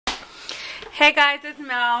Hey guys, it's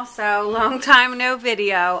Mel. So long time no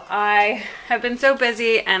video. I have been so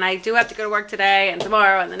busy and I do have to go to work today and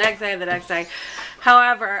tomorrow and the next day and the next day.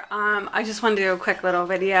 However, I just wanted to do a quick little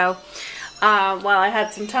video while I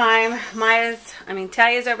had some time.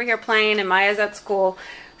 Talia's over here playing and Maya's at school.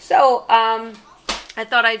 So I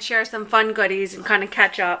thought I'd share some fun goodies and kind of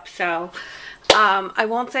catch up. So I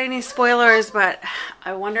won't say any spoilers, but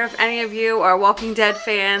I wonder if any of you are Walking Dead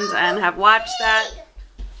fans and have watched that.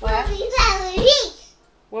 What?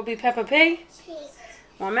 Will be Peppa Pig?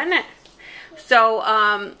 1 minute. So,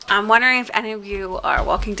 I'm wondering if any of you are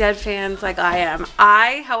Walking Dead fans like I am.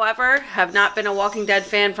 I, however, have not been a Walking Dead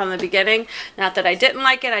fan from the beginning. Not that I didn't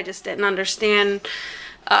like it, I just didn't understand,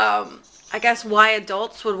 I guess, why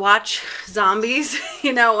adults would watch zombies,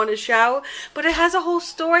 on a show. But it has a whole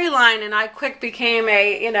storyline, and I quick became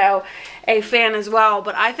a fan as well.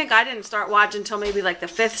 But I think I didn't start watching until maybe like the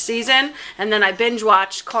 5th season, and then I binge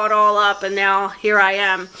watched, caught all up, and now here I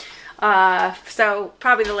am. So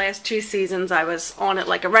probably the last 2 seasons I was on it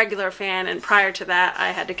like a regular fan, and prior to that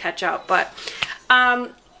I had to catch up. But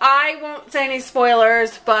I won't say any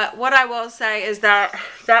spoilers, but what I will say is that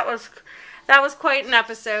was quite an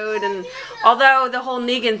episode. And although the whole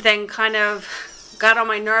Negan thing kind of got on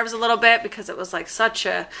my nerves a little bit because it was like such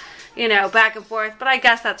a back and forth, but I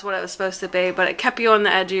guess that's what it was supposed to be. But it kept you on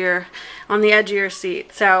the edge of your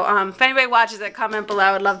seat. So if anybody watches it, comment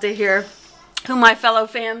below. I'd love to hear who my fellow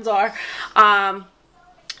fans are.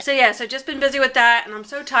 So yeah, so just been busy with that, and I'm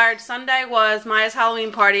so tired. Sunday was Maya's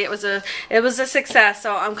Halloween party. It was a success,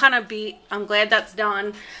 so I'm kind of beat. I'm glad that's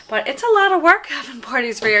done, but it's a lot of work having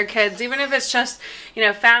parties for your kids, even if it's just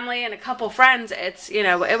family and a couple friends. It's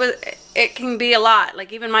it can be a lot.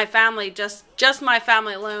 Like even my family, just my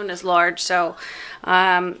family alone is large, so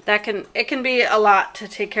it can be a lot to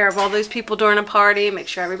take care of all those people during a party, make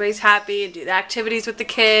sure everybody's happy, and do the activities with the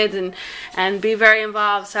kids, and be very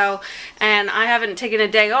involved. So, and I haven't taken a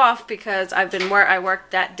day off because I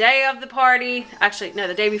worked that day of the party. Actually, no,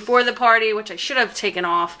 the day before the party, which I should have taken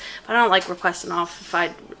off, but I don't like requesting off if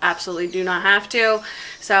I absolutely do not have to.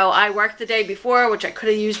 So I worked the day before, which I could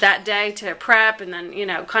have used that day to prep, and then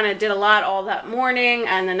kind of did a lot all that morning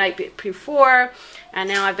and the night before. And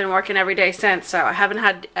now I've been working every day since, so I haven't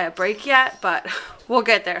had a break yet, but we'll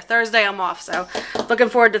get there. Thursday I'm off, so looking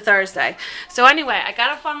forward to Thursday. So anyway, I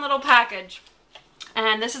got a fun little package,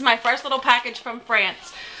 and this is my first little package from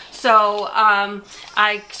France. So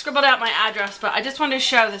I scribbled out my address, but I just wanted to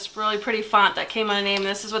show this really pretty font that came on the name.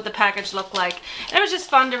 This is what the package looked like. And it was just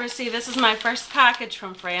fun to receive. This is my first package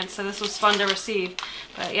from France, so this was fun to receive.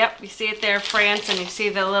 But yep, you see it there, France, and you see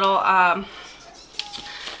the little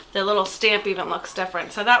stamp even looks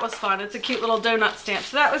different. So that was fun. It's a cute little donut stamp.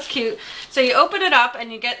 So that was cute. So you open it up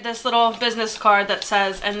and you get this little business card that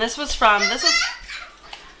says, and this is,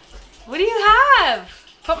 what do you have?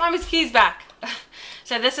 Put Mommy's keys back.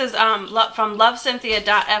 So this is from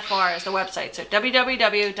lovecynthia.fr is the website. So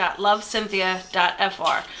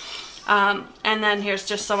www.lovecynthia.fr. And then here's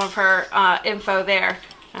just some of her info there.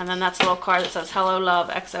 And then that's a little card that says, hello, love,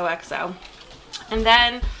 XOXO. And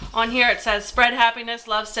then on here it says, spread happiness,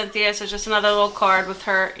 love Cynthia. So it's just another little card with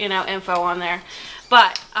her, info on there.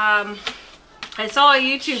 But I saw a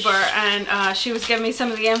YouTuber, and she was giving me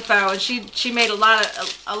some of the info, and she made a lot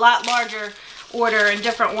larger order in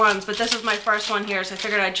different ones, but this was my first one here, so I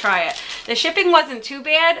figured I'd try it. The shipping wasn't too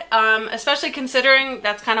bad, especially considering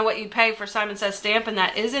that's kind of what you'd pay for Simon Says stamp, and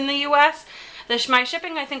that is in the US. My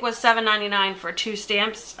shipping, I think, was $7.99 for 2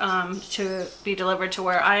 stamps to be delivered to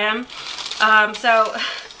where I am. So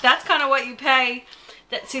that's kind of what you pay.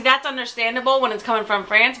 See, that's understandable when it's coming from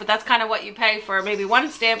France, but that's kind of what you pay for maybe 1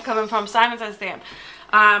 stamp coming from Simon Says stamp.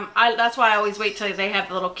 That's why I always wait till they have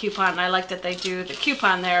the little coupon, and I like that they do the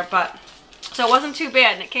coupon there. But so it wasn't too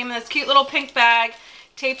bad, and it came in this cute little pink bag,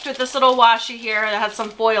 taped with this little washi here that has some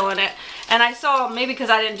foil in it. And I saw, maybe because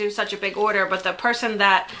I didn't do such a big order, but the person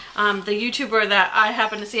that, the YouTuber that I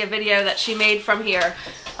happened to see a video that she made from here,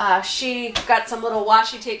 she got some little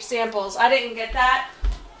washi tape samples. I didn't get that,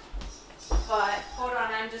 but hold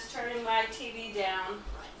on, I'm just turning my TV down.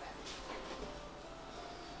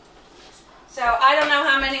 So I don't know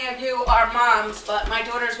how many of you are moms, but my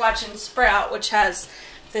daughter's watching Sprout, which has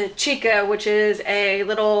the Chica, which is a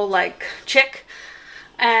little like chick,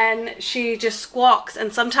 and she just squawks,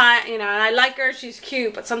 and sometimes, and I like her, she's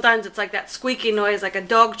cute, but sometimes it's like that squeaky noise, like a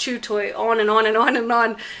dog chew toy, on and on and on and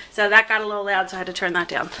on. So that got a little loud, so I had to turn that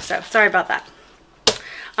down. So sorry about that.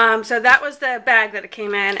 So that was the bag that it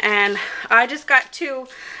came in, and I just got 2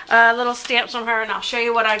 little stamps from her, and I'll show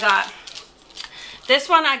you what I got. This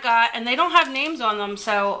one I got, and they don't have names on them,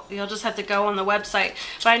 so you'll just have to go on the website.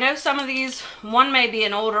 But I know some of these, one may be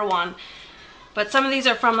an older one. But some of these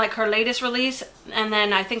are from like her latest release, and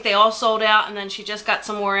then I think they all sold out, and then she just got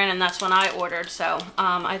some more in, and that's when I ordered. So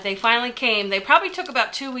they finally came. They probably took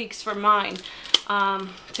about 2 weeks for mine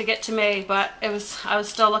to get to me, but I was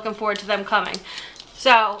still looking forward to them coming.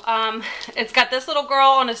 So it's got this little girl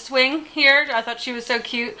on a swing here. I thought she was so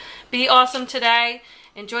cute. Be awesome today.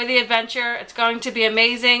 Enjoy the adventure. It's going to be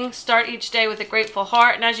amazing. Start each day with a grateful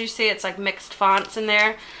heart. And as you see, it's like mixed fonts in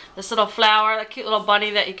there. This little flower, that cute little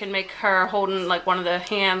bunny that you can make her holding like one of the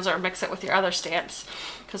hands, or mix it with your other stamps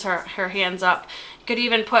because her hand's up. You could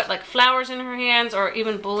even put like flowers in her hands, or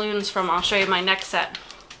even balloons from, I'll show you my next set.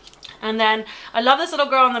 And then I love this little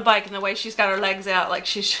girl on the bike and the way she's got her legs out like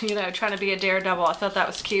she's, you know, trying to be a daredevil. I thought that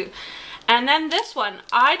was cute. And then this one,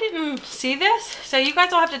 I didn't see this, so you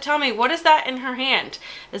guys will have to tell me, what is that in her hand?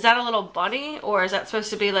 Is that a little bunny, or is that supposed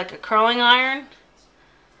to be like a curling iron?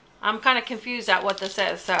 I'm kind of confused at what this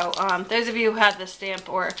is. So those of you who have this stamp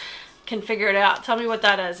or can figure it out, tell me what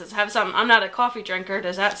that is. Does it have something? I'm not a coffee drinker.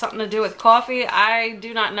 Does that have something to do with coffee? I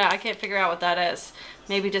do not know. I can't figure out what that is.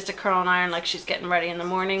 Maybe just a curling iron like she's getting ready in the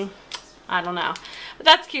morning. I don't know. But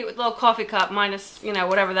that's cute with a little coffee cup minus, you know,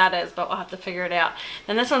 whatever that is, but we'll have to figure it out.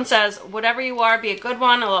 And this one says, whatever you are, be a good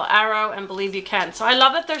one, a little arrow, and believe you can. So I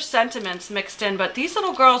love that there's sentiments mixed in, but these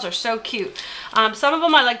little girls are so cute. Some of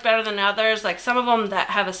them I like better than others. Like some of them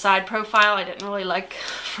that have a side profile I didn't really like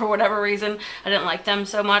for whatever reason. I didn't like them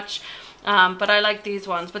so much. But I like these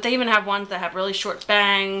ones. But they even have ones that have really short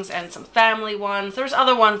bangs and some family ones. There's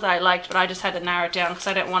other ones that I liked, but I just had to narrow it down because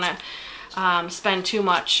I didn't want to spend too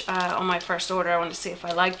much on my first order. I wanted to see if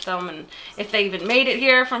I liked them and if they even made it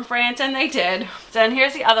here from France, and they did. Then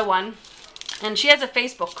here's the other one, and she has a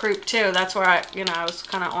Facebook group too. That's where I was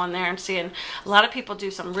kind of on there and seeing a lot of people do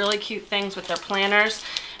some really cute things with their planners.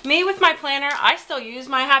 Me with my planner, I still use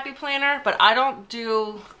my Happy Planner, but I don't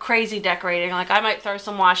do crazy decorating. Like I might throw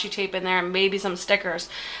some washi tape in there and maybe some stickers,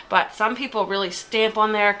 but some people really stamp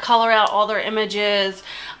on there, color out all their images,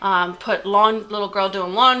 put little girl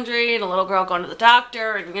doing laundry and a little girl going to the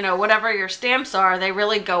doctor, and you know, whatever your stamps are, they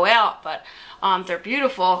really go out, but they're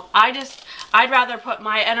beautiful. I'd rather put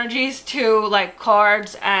my energies to like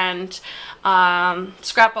cards and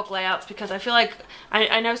scrapbook layouts, because I feel like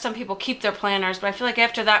I know some people keep their planners, but I feel like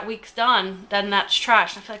after that week's done, then that's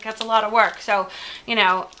trash. I feel like that's a lot of work. So, you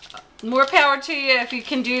know, more power to you if you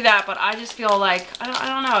can do that, but I just feel like, I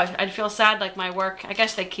don't know, I'd feel sad like my work, I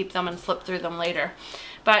guess they keep them and flip through them later.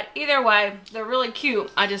 But either way, they're really cute.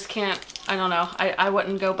 I just can't, I don't know, I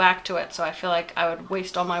wouldn't go back to it, so I feel like I would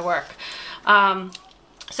waste all my work.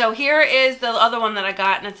 So here is the other one that I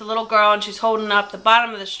got, and it's a little girl, and she's holding up the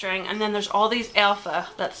bottom of the string, and then there's all these alpha.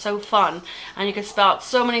 That's so fun, and you can spell out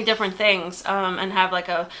so many different things, and have like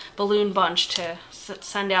a balloon bunch to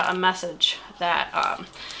send out a message that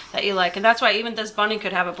that you like. And that's why even this bunny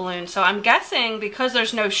could have a balloon. So I'm guessing because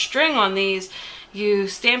there's no string on these, you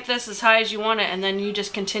stamp this as high as you want it, and then you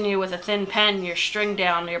just continue with a thin pen your string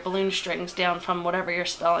down, your balloon strings down from whatever you're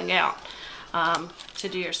spelling out. To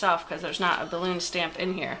do yourself, because there's not a balloon stamp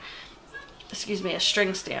in here, excuse me, a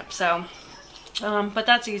string stamp. So but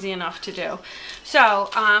that's easy enough to do. So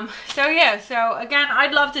yeah, so again,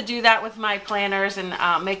 I'd love to do that with my planners and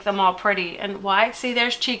make them all pretty. And why? See,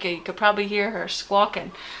 there's Chica. You could probably hear her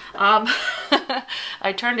squawking.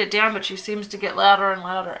 I turned it down, but she seems to get louder and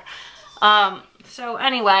louder. So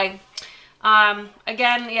anyway,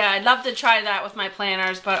 again, yeah, I'd love to try that with my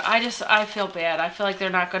planners, but I feel bad. I feel like they're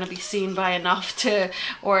not going to be seen by enough to,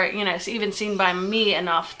 or, you know, even seen by me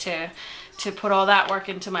enough to put all that work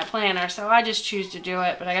into my planner. So I just choose to do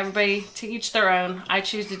it, but everybody to each their own. I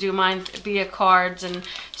choose to do mine via cards and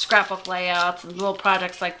scrapbook layouts and little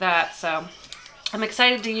projects like that. So I'm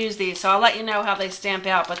excited to use these. So I'll let you know how they stamp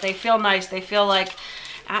out, but they feel nice. They feel like,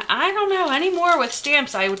 I don't know, anymore with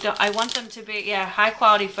stamps, I want them to be, yeah, high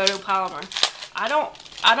quality photopolymer. I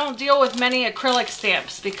don't deal with many acrylic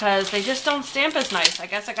stamps because they just don't stamp as nice. I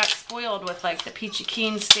guess I got spoiled with like the Peachy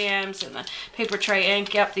Keen stamps and the paper tray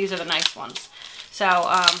ink. Yep, these are the nice ones. So,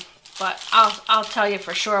 but I'll tell you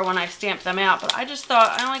for sure when I stamp them out. But I just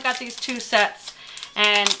thought, I only got these 2 sets,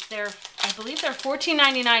 and I believe they're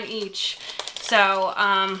 $14.99 each. So,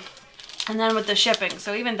 and then with the shipping,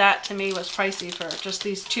 so even that to me was pricey for just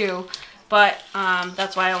these 2, but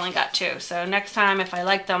that's why I only got 2. So next time, if I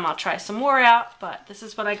like them, I'll try some more out, but this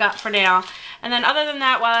is what I got for now. And then other than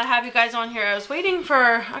that, while I have you guys on here, I was waiting for,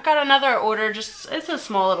 I got another order, it's a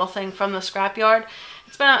small little thing from the scrapyard.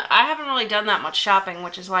 I haven't really done that much shopping,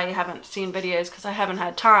 which is why you haven't seen videos, because I haven't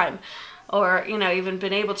had time, or, you know, even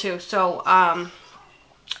been able to. So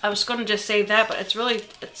I was going to just save that, but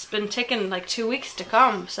it's been taking like 2 weeks to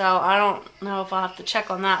come, so I don't know if I'll have to check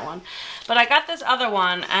on that one. But I got this other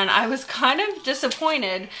one, and I was kind of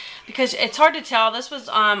disappointed because it's hard to tell. This was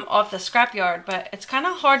off the scrapyard, but it's kind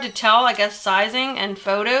of hard to tell, I guess, sizing and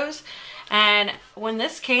photos. And when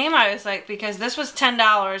this came, I was like, because this was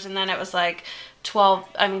 $10, and then it was like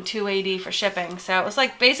 $2.80 for shipping, so it was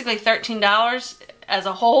like basically $13 as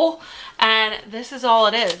a whole, and this is all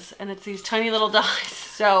it is, and it's these tiny little dies.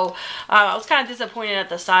 So I was kind of disappointed at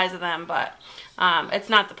the size of them, but it's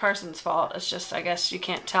not the person's fault. It's just, I guess you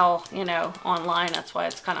can't tell, you know, online. That's why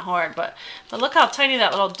it's kind of hard. But look how tiny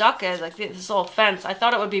that little duck is, like this little fence. I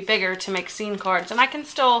thought it would be bigger to make scene cards, and I can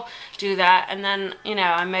still do that. And then, you know,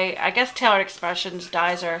 I guess Tailored Expressions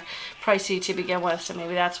dies are pricey to begin with, so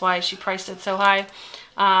maybe that's why she priced it so high.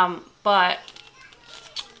 But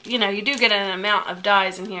you know, you do get an amount of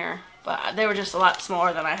dies in here, but they were just a lot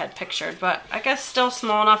smaller than I had pictured. But I guess still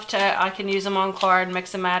small enough to, I can use them on card,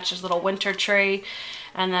 mix and match. There's a little winter tree,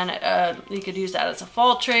 and then you could use that as a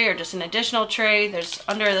fall tree or just an additional tree. There's,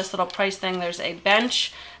 under this little price thing, there's a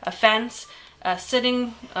bench, a fence, a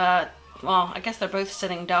sitting, well, I guess they're both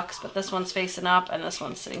sitting ducks, but this one's facing up and this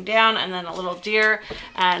one's sitting down, and then a little deer,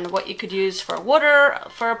 and what you could use for water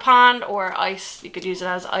for a pond, or ice. You could use it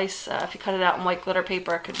as ice. If you cut it out in white glitter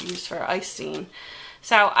paper, it could be used for ice scene.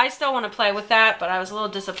 So I still want to play with that, but I was a little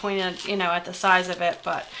disappointed, you know, at the size of it.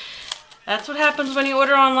 But that's what happens when you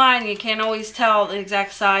order online. You can't always tell the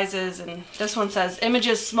exact sizes, and this one says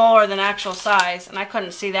images smaller than actual size, and I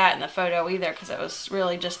couldn't see that in the photo either because it was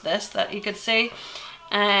really just this that you could see.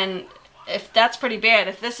 And if that's pretty bad,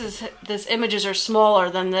 if this images are smaller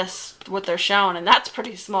than this, what they're showing, and that's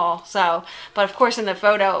pretty small. So, but of course in the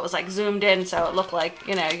photo it was like zoomed in, so it looked like,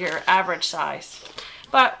 you know, your average size.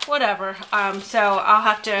 But whatever. So I'll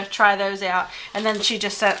have to try those out. And then she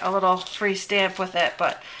just sent a little free stamp with it.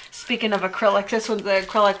 But speaking of acrylic, this one's the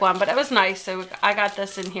acrylic one, but it was nice, so I got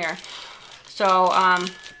this in here. So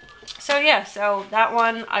so yeah, so that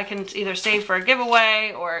one I can either save for a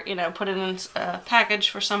giveaway or, you know, put it in a package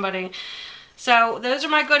for somebody. So those are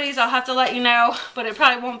my goodies. I'll have to let you know, but it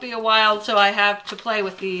probably won't be a while till I have to play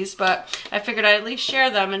with these, but I figured I'd at least share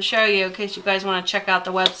them and show you in case you guys want to check out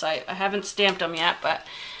the website. I haven't stamped them yet, but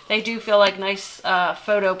they do feel like nice I'm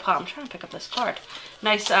trying to pick up this card.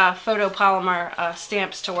 Nice photopolymer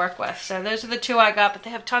stamps to work with. So those are the two I got, but they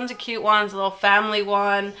have tons of cute ones. A little family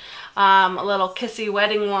one, a little kissy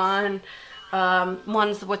wedding one,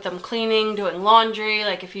 ones with them cleaning, doing laundry,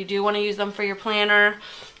 like if you do want to use them for your planner.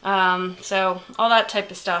 So all that type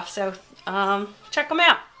of stuff. So check them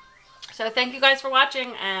out. So thank you guys for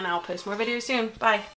watching, and I'll post more videos soon. Bye.